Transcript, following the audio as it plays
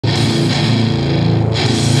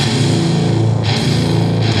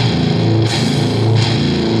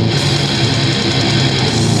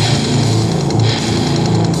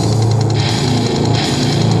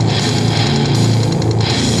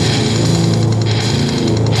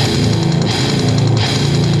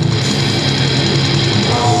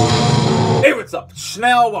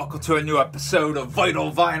Schnell. Welcome to a new episode of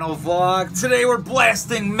Vital Vinyl Vlog. Today we're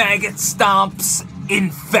blasting Maggot Stomp's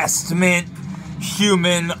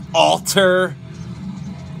Infestment-Human Altar.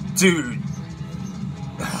 Dude,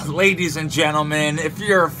 ladies and gentlemen, if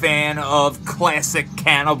you're a fan of classic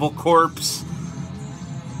Cannibal Corpse,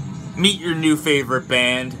 meet your new favorite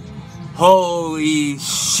band. Holy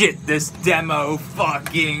shit, this demo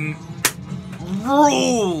fucking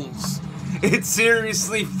rules! It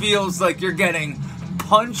seriously feels like you're getting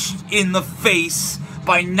punched in the face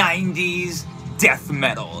by 90s death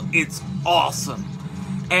metal. It's awesome.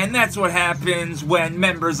 And that's what happens when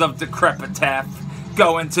members of Decrepitaph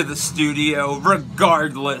go into the studio,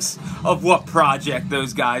 regardless of what project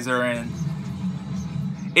those guys are in.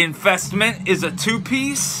 Infestment is a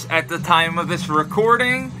two-piece at the time of this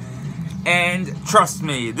recording. And trust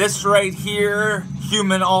me, this right here,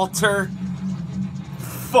 Human Altar,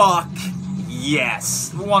 fuck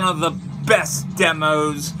yes. One of the best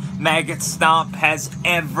demos Maggot Stomp has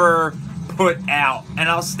ever put out. And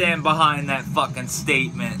I'll stand behind that fucking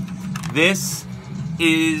statement. This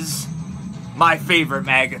is my favorite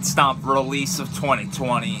Maggot Stomp release of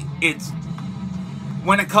 2020. It's,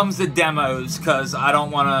 when it comes to demos, because I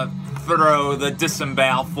don't want to throw the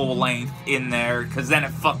Disembowel full length in there, because then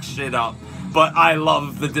it fucks shit up. But I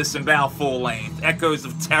love the Disembowel full length. Echoes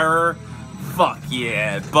of Terror, fuck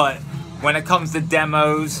yeah. But when it comes to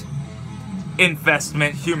demos,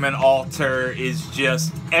 Infestment-Human Altar is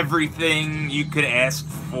just everything you could ask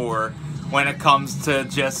for when it comes to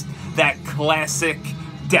just that classic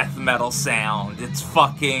death metal sound. It's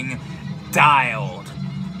fucking dialed.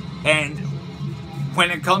 And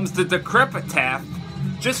when it comes to Decrepitaph,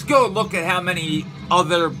 just go look at how many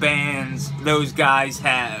other bands those guys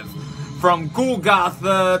have. From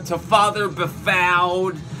Golgotha to Father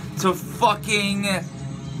Befouled to fucking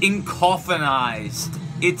Encoffinized.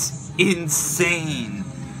 It's insane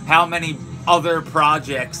how many other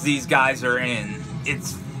projects these guys are in.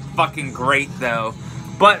 It's fucking great though.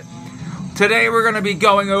 But today we're going to be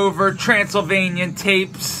going over Transylvanian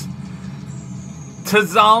tapes.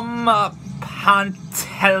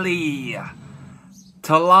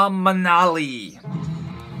 Tzompantli-Tlamanalli.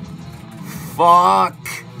 Fuck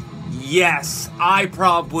yes, I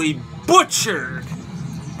probably butchered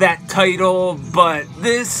that title, but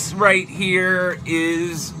this right here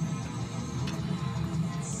is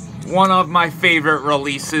one of my favorite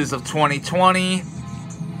releases of 2020.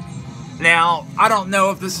 Now, I don't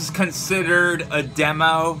know if this is considered a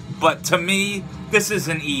demo, but to me, this is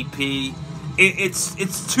an EP.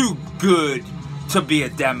 It's too good to be a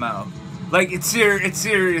demo. Like, it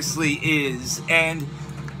seriously is. And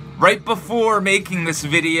right before making this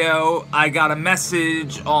video, I got a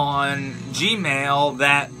message on Gmail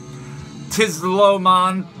that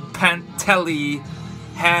Tzompantli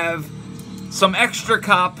have some extra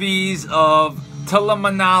copies of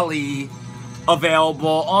Tlamanalli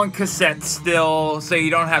available on cassette still, so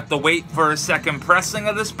you don't have to wait for a second pressing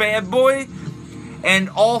of this bad boy. And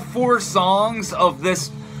all 4 songs of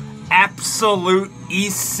this absolute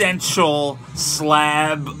essential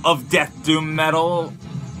slab of death doom metal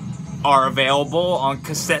are available on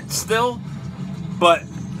cassette still. But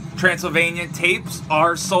Transylvanian tapes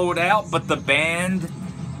are sold out, but the band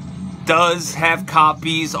does have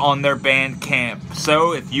copies on their Bandcamp.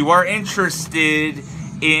 So if you are interested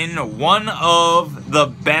in one of the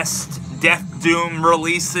best death doom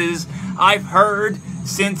releases I've heard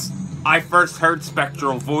since I first heard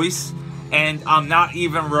Spectral Voice, and I'm not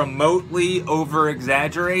even remotely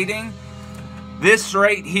over-exaggerating, this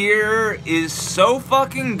right here is so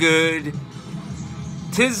fucking good.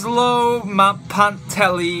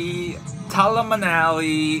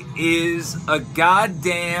 Tzompantli-Tlamanalli is a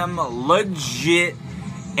goddamn legit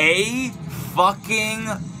A fucking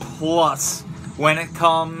plus when it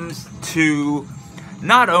comes to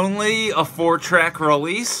not only a 4-track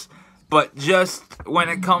release, but just when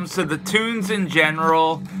it comes to the tunes in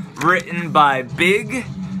general, written by Bigg.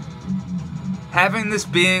 Having this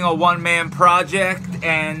being a one-man project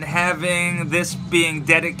and having this being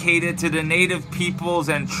dedicated to the native peoples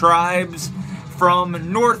and tribes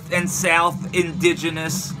from North and South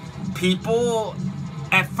indigenous people,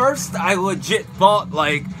 at first I legit thought,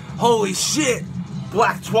 like, holy shit,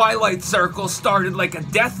 Black Twilight Circle started like a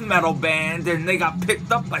death metal band and they got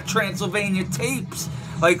picked up by Transylvania Tapes.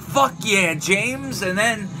 Like, fuck yeah, James. And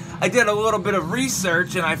then I did a little bit of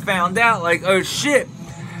research and I found out, like, oh shit,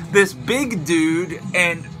 this Bigg dude,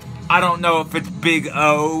 and I don't know if it's Big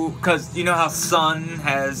O, because you know how Sun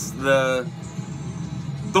has the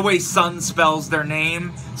way Sun spells their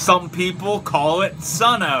name? Some people call it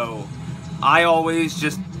Sun-O. I always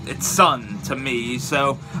just it's son to me,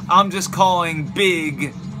 so I'm just calling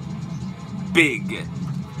Bigg, Bigg.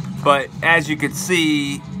 But as you can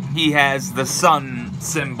see, he has the sun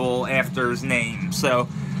symbol after his name, so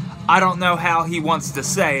I don't know how he wants to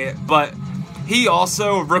say it, but he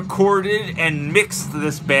also recorded and mixed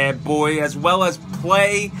this bad boy, as well as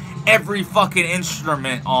play every fucking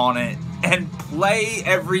instrument on it, and play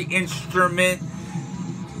every instrument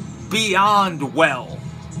beyond well.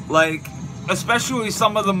 Like, especially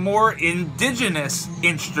some of the more indigenous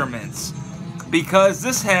instruments, because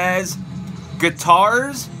this has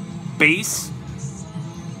guitars, bass.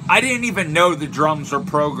 I didn't even know the drums were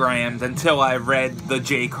programmed until I read the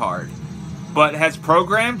J card, but it has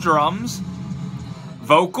programmed drums,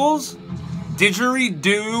 vocals,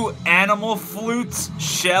 didgeridoo, animal flutes,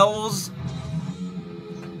 shells.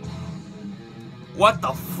 What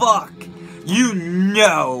the fuck? You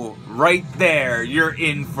know right there you're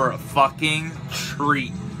in for a fucking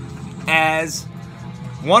treat. As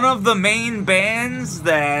one of the main bands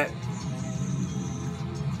that,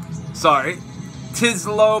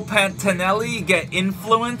 Tzompantli-Tlamanalli get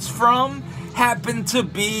influence from happened to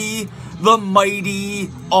be the mighty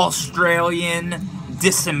Australian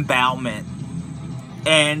Disembowelment.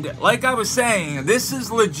 And like I was saying, this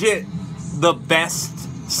is legit the best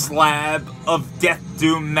slab of death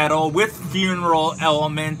doom metal with funeral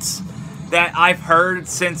elements that I've heard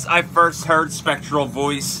since I first heard Spectral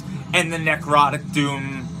Voice and the Necrotic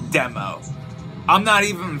Doom demo. I'm not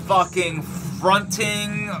even fucking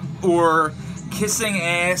fronting or kissing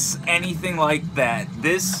ass, anything like that.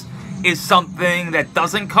 This is something that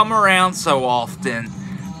doesn't come around so often,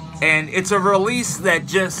 and it's a release that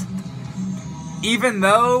just, even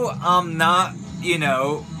though I'm not, you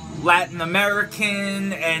know, Latin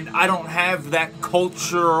American and I don't have that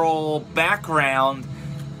cultural background,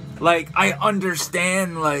 like, I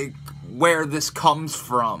understand, like, where this comes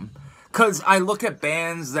from. Because I look at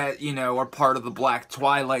bands that, you know, are part of the Black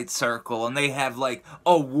Twilight Circle, and they have, like,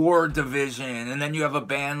 a war division, and then you have a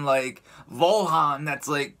band like Volhan that's,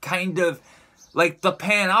 like, kind of like the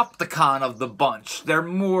panopticon of the bunch. They're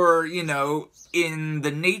more, you know, in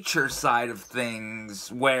the nature side of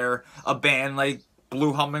things, where a band like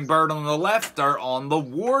Blue Hummingbird on the left are on the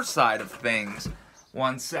war side of things.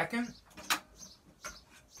 1 second.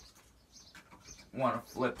 Want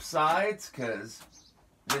to flip sides, because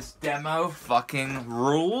this demo fucking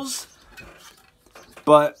rules.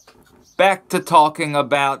 But back to talking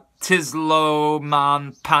about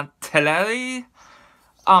Tzompantli-Tlamanalli.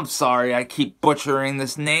 I'm sorry I keep butchering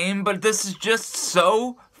this name, but this is just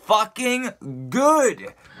so fucking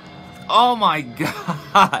good. Oh my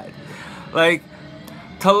god. Like,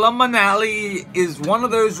 Tlamanalli is one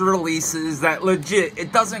of those releases that legit,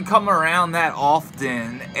 it doesn't come around that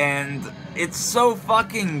often, and it's so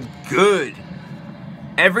fucking good.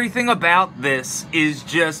 Everything about this is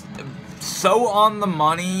just so on the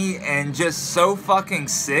money and just so fucking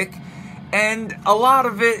sick. And a lot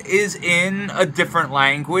of it is in a different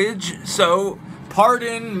language, so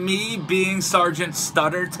pardon me being Sergeant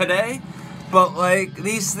Stutter today, but like,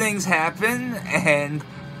 these things happen. And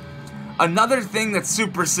another thing that's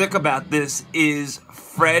super sick about this is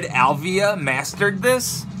Fred Avila mastered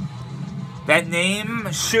this. That name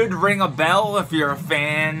should ring a bell if you're a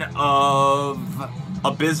fan of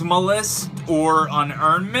Abysmalist or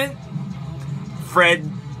Unurnment. Fred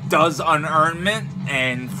does Unurnment,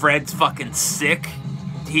 and Fred's fucking sick.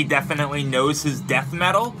 He definitely knows his death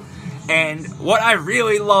metal. And what I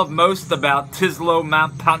really love most about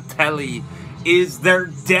Tzompantli is their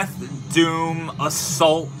death doom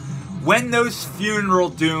assault. When those funeral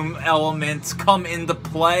doom elements come into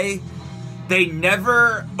play, they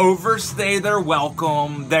never overstay their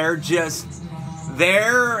welcome. They're just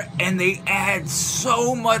there, and they add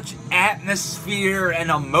so much atmosphere and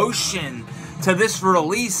emotion to this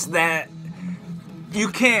release that you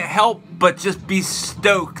can't help but just be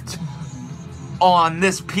stoked on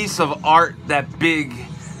this piece of art that Bigg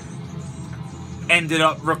ended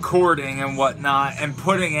up recording and whatnot and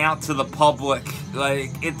putting out to the public.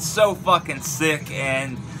 Like, it's so fucking sick,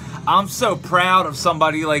 and I'm so proud of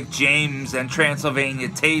somebody like James and Transylvania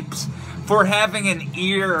Tapes for having an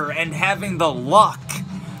ear and having the luck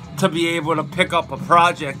to be able to pick up a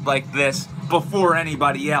project like this before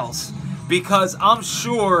anybody else. Because I'm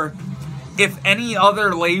sure if any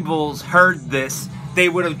other labels heard this, they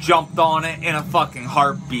would have jumped on it in a fucking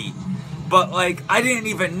heartbeat. But, like, I didn't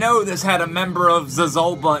even know this had a member of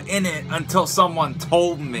Zazulba in it until someone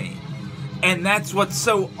told me. And that's what's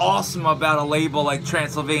so awesome about a label like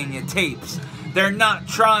Transylvania Tapes. They're not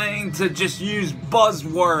trying to just use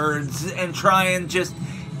buzzwords and try and just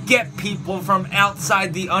get people from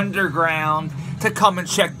outside the underground to come and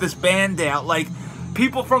check this band out. Like,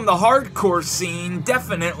 people from the hardcore scene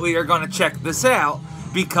definitely are going to check this out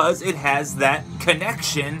because it has that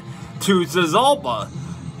connection to Tzolpa.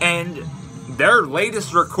 And their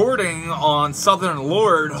latest recording on Southern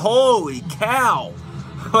Lord, holy cow.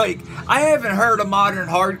 Like, I haven't heard a modern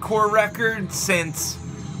hardcore record since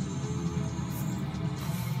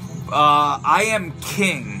I Am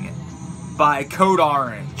King by Code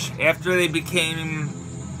Orange. After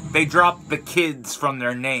they dropped the kids from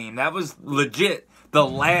their name. That was legit the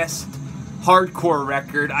last hardcore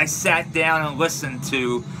record I sat down and listened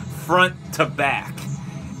to front to back.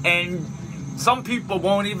 And some people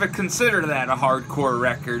won't even consider that a hardcore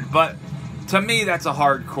record, but to me that's a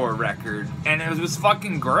hardcore record. And it was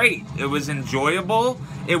fucking great. It was enjoyable.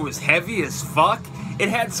 It was heavy as fuck. It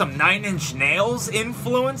had some Nine Inch Nails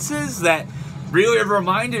influences that really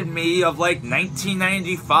reminded me of like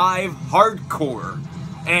 1995 hardcore.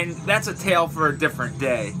 And that's a tale for a different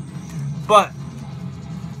day. But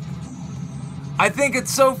I think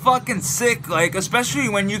it's so fucking sick, like, especially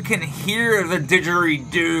when you can hear the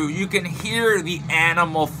didgeridoo, you can hear the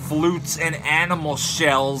animal flutes and animal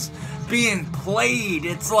shells being played.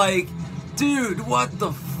 It's like, dude, what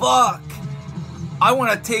the fuck? I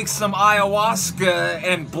want to take some ayahuasca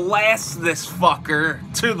and blast this fucker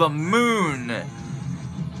to the moon.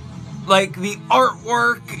 Like, the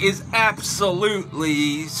artwork is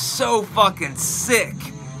absolutely so fucking sick.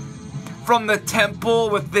 From the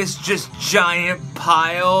temple with this just giant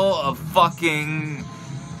pile of fucking,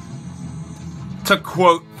 to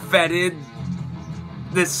quote Fetid,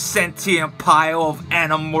 this sentient pile of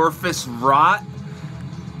anamorphous rot.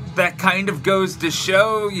 That kind of goes to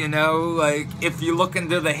show, you know, like, if you look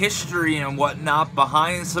into the history and whatnot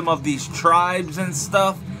behind some of these tribes and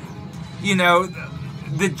stuff, you know,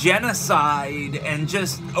 the genocide and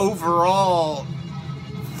just overall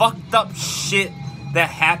fucked up shit that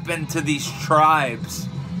happened to these tribes.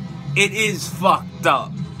 It is fucked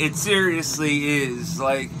up. It seriously is.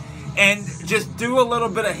 Like, and just do a little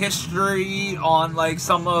bit of history on, like,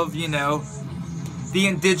 some of, you know, the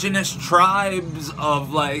indigenous tribes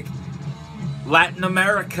of, like, Latin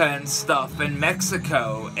America and stuff, and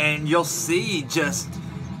Mexico, and you'll see just,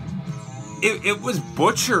 it was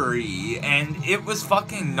butchery, and it was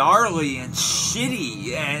fucking gnarly and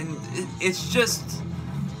shitty, and it's just,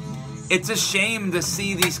 it's a shame to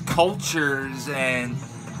see these cultures and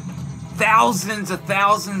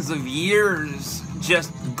thousands of years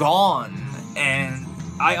just gone. And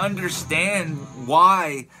I understand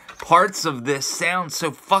why parts of this sound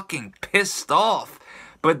so fucking pissed off.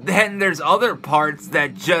 But then there's other parts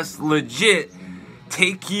that just legit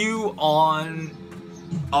take you on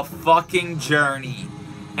a fucking journey.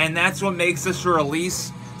 And that's what makes this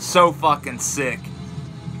release so fucking sick.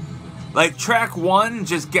 Like, track 1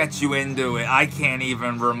 just gets you into it. I can't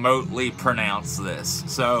even remotely pronounce this.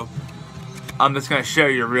 So, I'm just going to show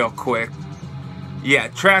you real quick. Yeah,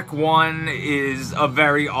 track 1 is a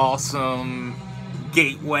very awesome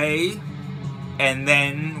gateway. And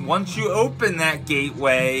then, once you open that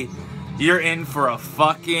gateway, you're in for a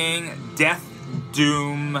fucking death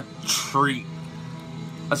doom treat.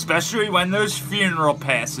 Especially when those funeral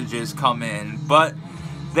passages come in. But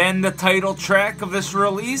then the title track of this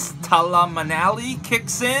release, Tlamanalli,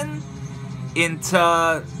 kicks in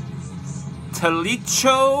into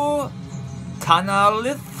Tlicho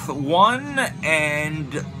Tanalith 1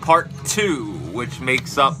 and Part 2, which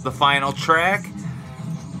makes up the final track.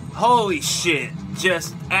 Holy shit,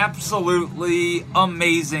 just absolutely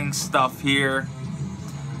amazing stuff here.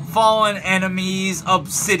 Fallen enemies,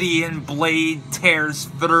 obsidian blade tears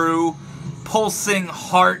through, pulsing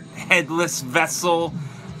heart, headless vessel.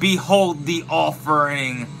 Behold the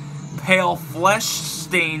offering, pale flesh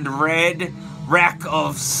stained red, rack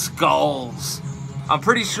of skulls. I'm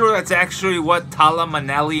pretty sure that's actually what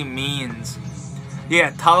Tlamanalli means. Yeah,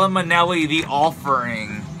 Tlamanalli the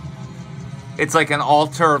offering. It's like an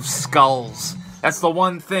altar of skulls. That's the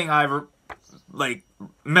one thing I've, like,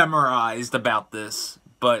 memorized about this.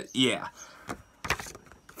 But, yeah.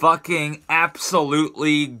 Fucking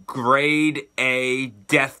absolutely grade A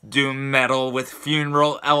death doom metal with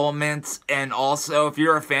funeral elements. And also, if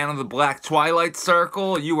you're a fan of the Black Twilight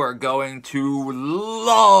Circle, you are going to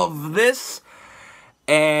love this.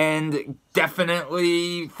 And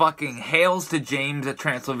definitely fucking hails to James at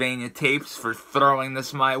Transylvania Tapes for throwing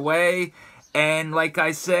this my way. And like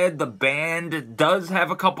I said, the band does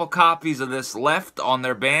have a couple copies of this left on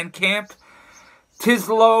their Bandcamp.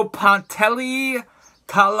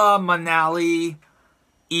 Tzompantli-Tlamanalli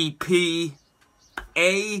EP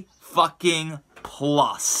A fucking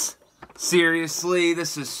plus. Seriously,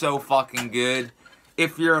 this is so fucking good.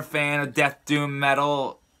 if you're a fan of death doom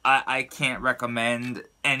metal, I can't recommend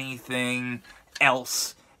anything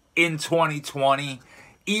else in 2020.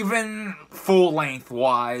 Even full-length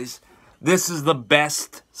wise, this is the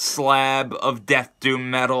best slab of death doom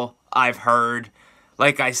metal I've heard.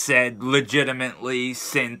 Like I said, legitimately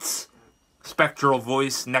since Spectral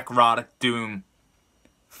Voice, Necrotic Doom.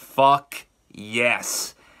 Fuck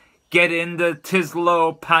yes. Get into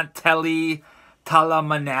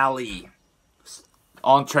Tzompantli-Tlamanalli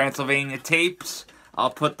on Transylvania Tapes. I'll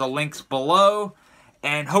put the links below.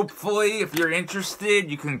 And hopefully, if you're interested,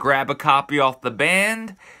 you can grab a copy off the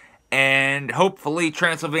band. And hopefully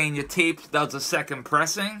Transylvania Tapes does a second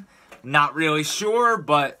pressing. Not really sure,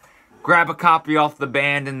 but grab a copy off the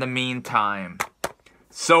band in the meantime.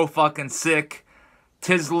 So fucking sick.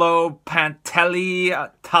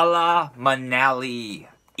 Tzompantli-Tlamanalli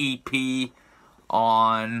EP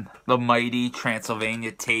on the mighty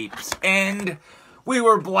Transylvania Tapes. And we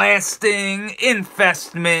were blasting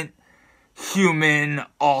Infestment-Human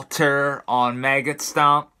Altar on Maggot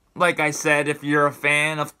Stomp. Like I said, if you're a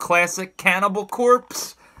fan of classic Cannibal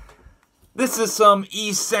Corpse, this is some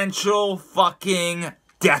essential fucking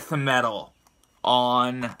death metal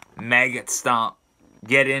on Maggot Stomp.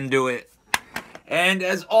 Get into it. And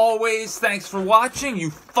as always, thanks for watching.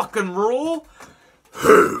 You fucking rule.